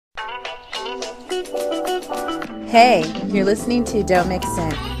Hey, you're listening to Don't Mix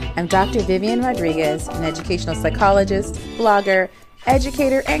In. I'm Dr. Vivian Rodriguez, an educational psychologist, blogger,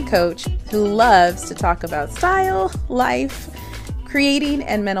 educator, and coach who loves to talk about style, life, creating,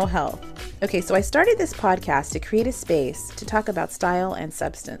 and mental health. Okay, so I started this podcast to create a space to talk about style and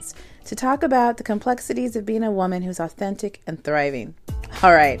substance, to talk about the complexities of being a woman who's authentic and thriving.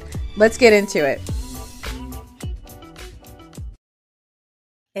 All right, let's get into it.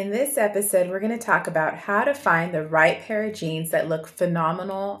 In this episode, we're going to talk about how to find the right pair of jeans that look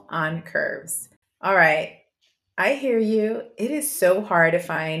phenomenal on curves. All right, I hear you. It is so hard to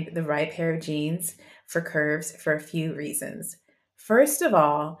find the right pair of jeans for curves for a few reasons. First of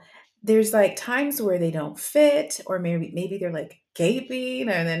all, there's like times where they don't fit, or maybe they're like gaping,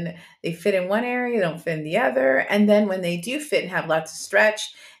 and then they fit in one area, don't fit in the other. And then when they do fit and have lots of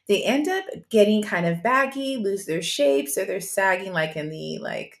stretch, they end up getting kind of baggy, lose their shapes, or they're sagging like in the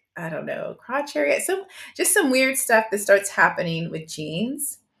I don't know, crotch area. Some weird stuff that starts happening with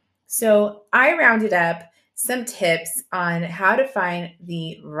jeans. So I rounded up some tips on how to find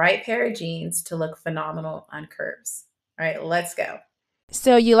the right pair of jeans to look phenomenal on curves. All right, let's go.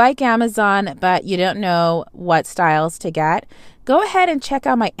 So you like Amazon, but you don't know what styles to get? Go ahead and check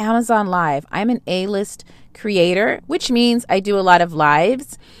out my Amazon Live. I'm an A-list creator, which means I do a lot of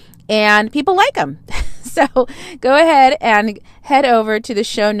lives and people like them. So go ahead and head over to the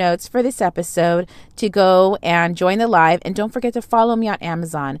show notes for this episode to go and join the live. And don't forget to follow me on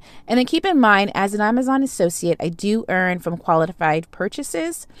Amazon. And then keep in mind, as an Amazon associate, I do earn from qualified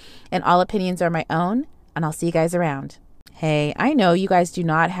purchases, and all opinions are my own. And I'll see you guys around. Hey, I know you guys do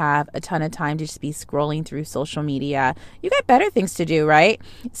not have a ton of time to just be scrolling through social media. You got better things to do, right?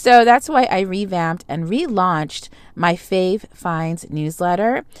 So that's why I revamped and relaunched my Fave Finds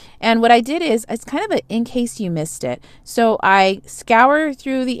newsletter. And what I did is, it's kind of in case you missed it. So I scour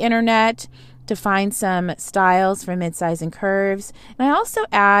through the internet to find some styles for midsize and curves. And I also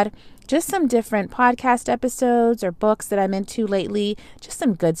add just some different podcast episodes or books that I'm into lately, just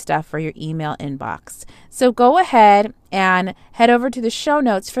some good stuff for your email inbox. So go ahead and head over to the show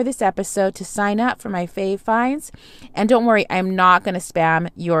notes for this episode to sign up for my Fave Finds. And don't worry, I'm not going to spam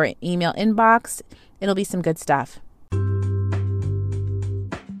your email inbox. It'll be some good stuff.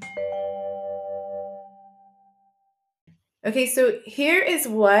 Okay, so here is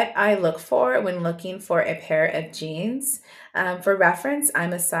what I look for when looking for a pair of jeans. For reference,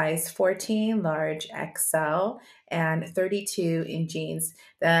 I'm a size 14, large XL, and 32 in jeans.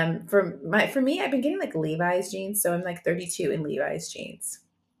 For me, I've been getting like Levi's jeans, so I'm like 32 in Levi's jeans.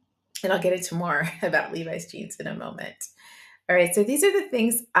 And I'll get into more about Levi's jeans in a moment. All right, so these are the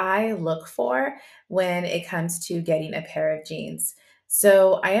things I look for when it comes to getting a pair of jeans.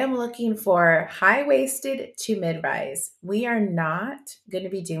 So I am looking for high-waisted to mid-rise. We are not going to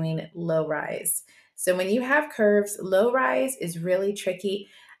be doing low-rise. So when you have curves, low-rise is really tricky.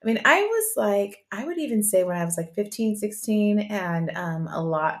 I mean, I would even say when I was like 15, 16 and a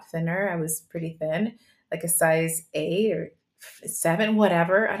lot thinner, I was pretty thin, like a size 8 or 7,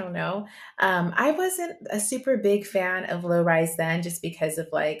 whatever, I don't know. I wasn't a super big fan of low rise then just because of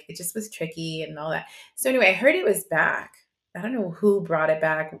like, it just was tricky and all that. So anyway, I heard it was back. I don't know who brought it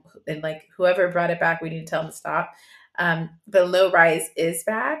back, and like whoever brought it back, we need to tell them to stop. But low rise is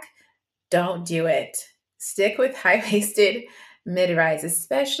back. Don't do it. Stick with high waisted mid rise,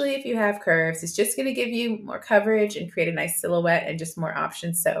 especially if you have curves. It's just going to give you more coverage and create a nice silhouette and just more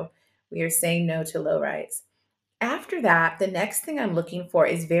options. So we are saying no to low rise. After that, the next thing I'm looking for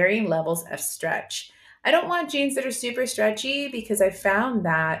is varying levels of stretch. I don't want jeans that are super stretchy because I found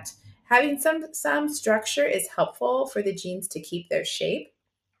that having some structure is helpful for the jeans to keep their shape.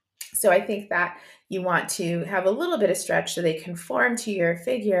 So I think that you want to have a little bit of stretch so they conform to your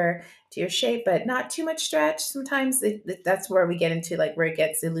figure, to your shape, but not too much stretch. Sometimes that's where we get into like where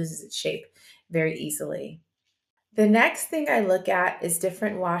it loses its shape very easily. The next thing I look at is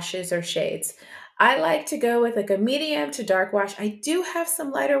different washes or shades. I like to go with like a medium to dark wash. I do have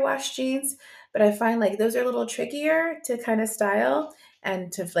some lighter wash jeans, but I find like those are a little trickier to kind of style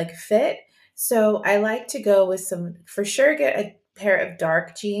and to like fit. So I like to go with for sure, get a pair of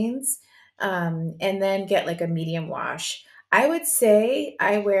dark jeans, and then get like a medium wash. I would say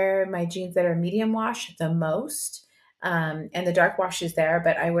I wear my jeans that are medium wash the most, and the dark wash is there,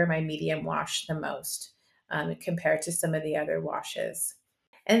 but I wear my medium wash the most compared to some of the other washes.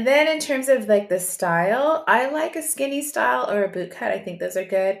 And then in terms of like the style, I like a skinny style or a boot cut. I think those are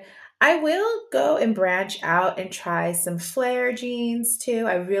good. I will go and branch out and try some flare jeans too.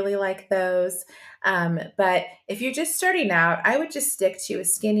 I really like those. But if you're just starting out, I would just stick to a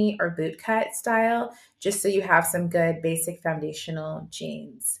skinny or boot cut style just so you have some good basic foundational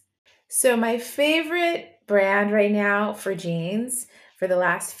jeans. So my favorite brand right now for jeans for the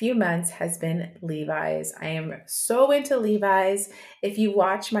last few months has been Levi's. I am so into Levi's. If you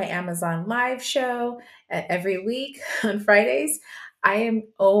watch my Amazon live show every week on Fridays, I am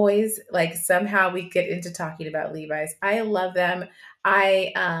always like somehow we get into talking about Levi's. I love them.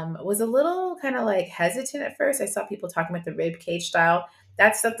 I was a little kind of like hesitant at first. I saw people talking about the rib cage style.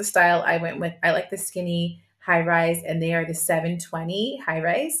 That's not the style I went with. I like the skinny high rise, and they are the 720 high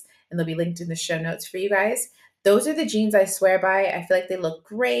rise, and they'll be linked in the show notes for you guys. Those are the jeans I swear by. I feel like they look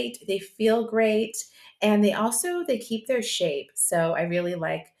great, they feel great, and they keep their shape. So I really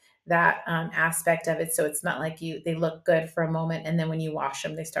like that aspect of it. So it's not like they look good for a moment, and then when you wash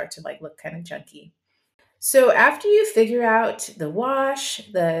them, they start to like look kind of junky. So after you figure out the wash,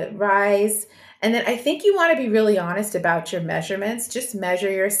 the rise, and then I think you want to be really honest about your measurements. Just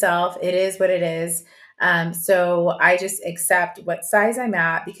measure yourself. It is what it is. So I just accept what size I'm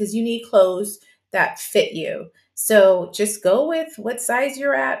at because you need clothes that fit you. So just go with what size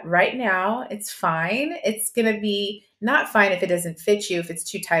you're at right now. It's fine. It's going to be not fine if it doesn't fit you, if it's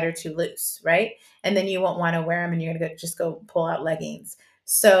too tight or too loose, right? And then you won't want to wear them and you're going to just go pull out leggings.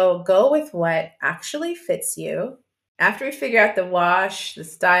 So go with what actually fits you. After we figure out the wash, the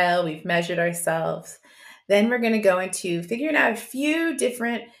style, we've measured ourselves, then we're going to go into figuring out a few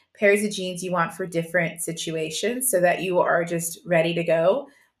different pairs of jeans you want for different situations so that you are just ready to go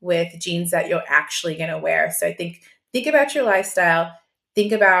with jeans that you're actually going to wear. So think about your lifestyle,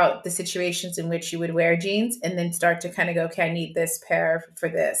 think about the situations in which you would wear jeans, and then start to kind of go, okay, I need this pair for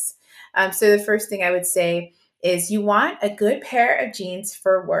this. So the first thing I would say is you want a good pair of jeans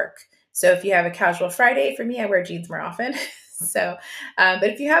for work. So if you have a casual Friday, for me, I wear jeans more often. But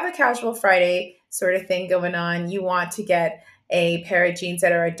if you have a casual Friday sort of thing going on, you want to get a pair of jeans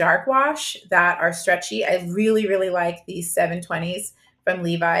that are a dark wash that are stretchy. I really, really like these 720s from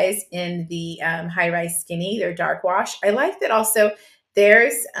Levi's in the high rise skinny. They're dark wash. I like that also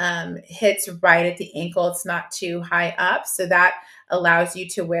theirs hits right at the ankle. It's not too high up. So that allows you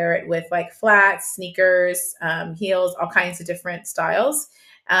to wear it with like flats, sneakers, heels, all kinds of different styles.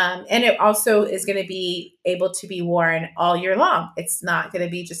 And it also is going to be able to be worn all year long. It's not going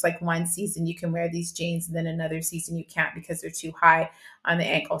to be just like one season you can wear these jeans and then another season you can't because they're too high on the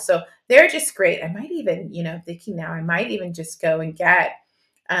ankle. So they're just great. I might even, thinking now, I might even just go and get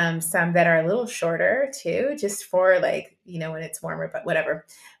some that are a little shorter too, just for like, when it's warmer, but whatever.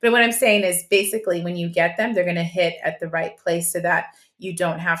 But what I'm saying is basically when you get them, they're going to hit at the right place so that you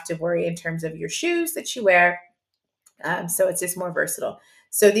don't have to worry in terms of your shoes that you wear. So it's just more versatile.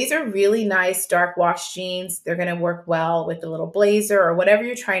 So these are really nice dark wash jeans. They're going to work well with the little blazer or whatever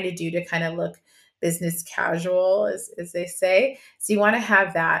you're trying to do to kind of look business casual, as they say. So you want to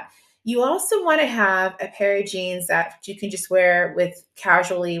have that. You also want to have a pair of jeans that you can just wear with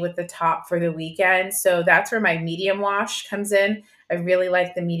casually with the top for the weekend. So that's where my medium wash comes in. I really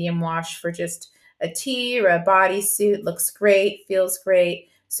like the medium wash for just a tee or a bodysuit. Looks great, feels great.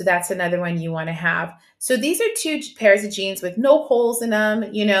 So that's another one you want to have. So these are two pairs of jeans with no holes in them.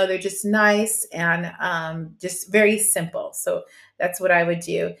 They're just nice and just very simple. So that's what I would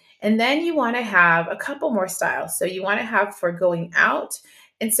do. And then you want to have a couple more styles. So you want to have for going out.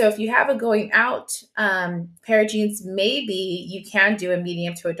 And so if you have a going out pair of jeans, maybe you can do a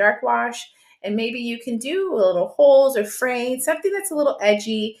medium to a dark wash. And maybe you can do a little holes or fraying, something that's a little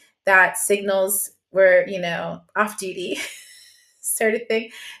edgy that signals we're, off duty. Sort of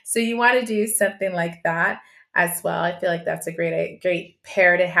thing. So you want to do something like that as well. I feel like that's a great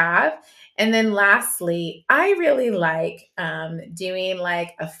pair to have. And then lastly, I really like doing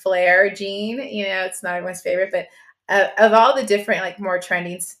like a flare jean. It's not everyone's favorite, but of all the different like more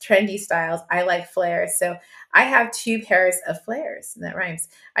trendy styles, I like flares. So I have two pairs of flares, and that rhymes.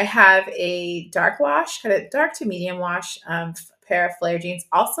 I have a dark wash, kind of dark to medium wash pair of flare jeans,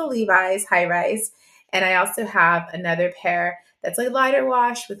 also Levi's high rise, and I also have another pair that's like lighter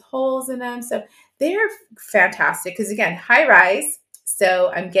wash with holes in them. So they're fantastic because again, high rise.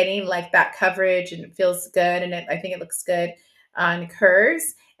 So I'm getting like that coverage and it feels good. And I think it looks good on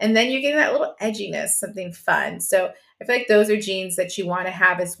curves. And then you're getting that little edginess, something fun. So I feel like those are jeans that you want to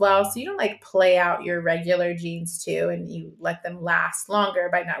have as well. So you don't like play out your regular jeans too, and you let them last longer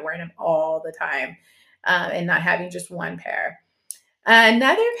by not wearing them all the time and not having just one pair.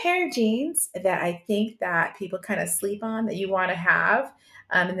 Another pair of jeans that I think that people kind of sleep on that you want to have,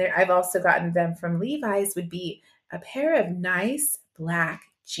 I've also gotten them from Levi's, would be a pair of nice black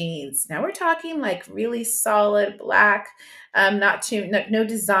jeans. Now we're talking like really solid black, no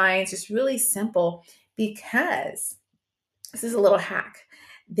designs, just really simple because this is a little hack.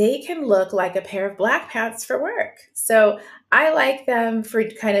 they can look like a pair of black pants for work. So I like them for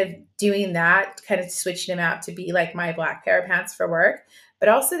kind of doing that, kind of switching them out to be like my black pair of pants for work. But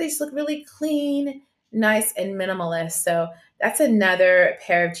also, they just look really clean, nice, and minimalist. So that's another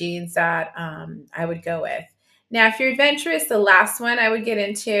pair of jeans that I would go with. Now, if you're adventurous, the last one I would get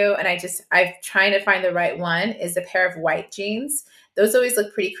into, and I'm trying to find the right one, is a pair of white jeans. Those always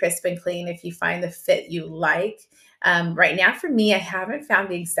look pretty crisp and clean if you find the fit you like. Right now, for me, I haven't found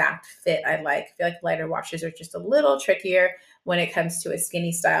the exact fit I like. I feel like lighter washes are just a little trickier when it comes to a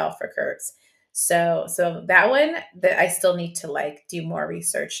skinny style for curves. So that one that I still need to like do more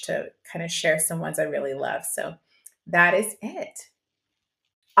research to kind of share some ones I really love. So that is it.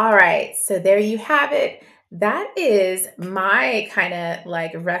 All right, so there you have it. That is my kind of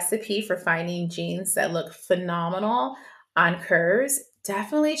like recipe for finding jeans that look phenomenal on curves.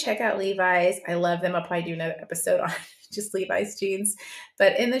 Definitely check out Levi's. I love them. I'll probably do another episode on just Levi's jeans.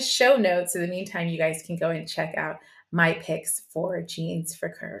 But in the show notes, in the meantime, you guys can go and check out my picks for jeans for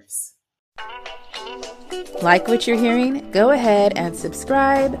curves. Like what you're hearing? Go ahead and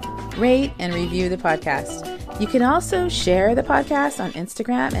subscribe, rate, and review the podcast. You can also share the podcast on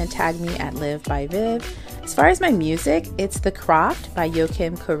Instagram and tag me at Live by Viv. As far as my music, it's The Croft by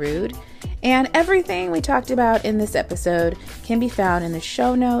Joachim Karud. And everything we talked about in this episode can be found in the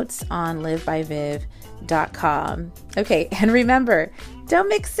show notes on livebyviv.com. Okay, and remember, don't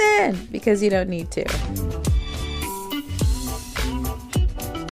mix in because you don't need to.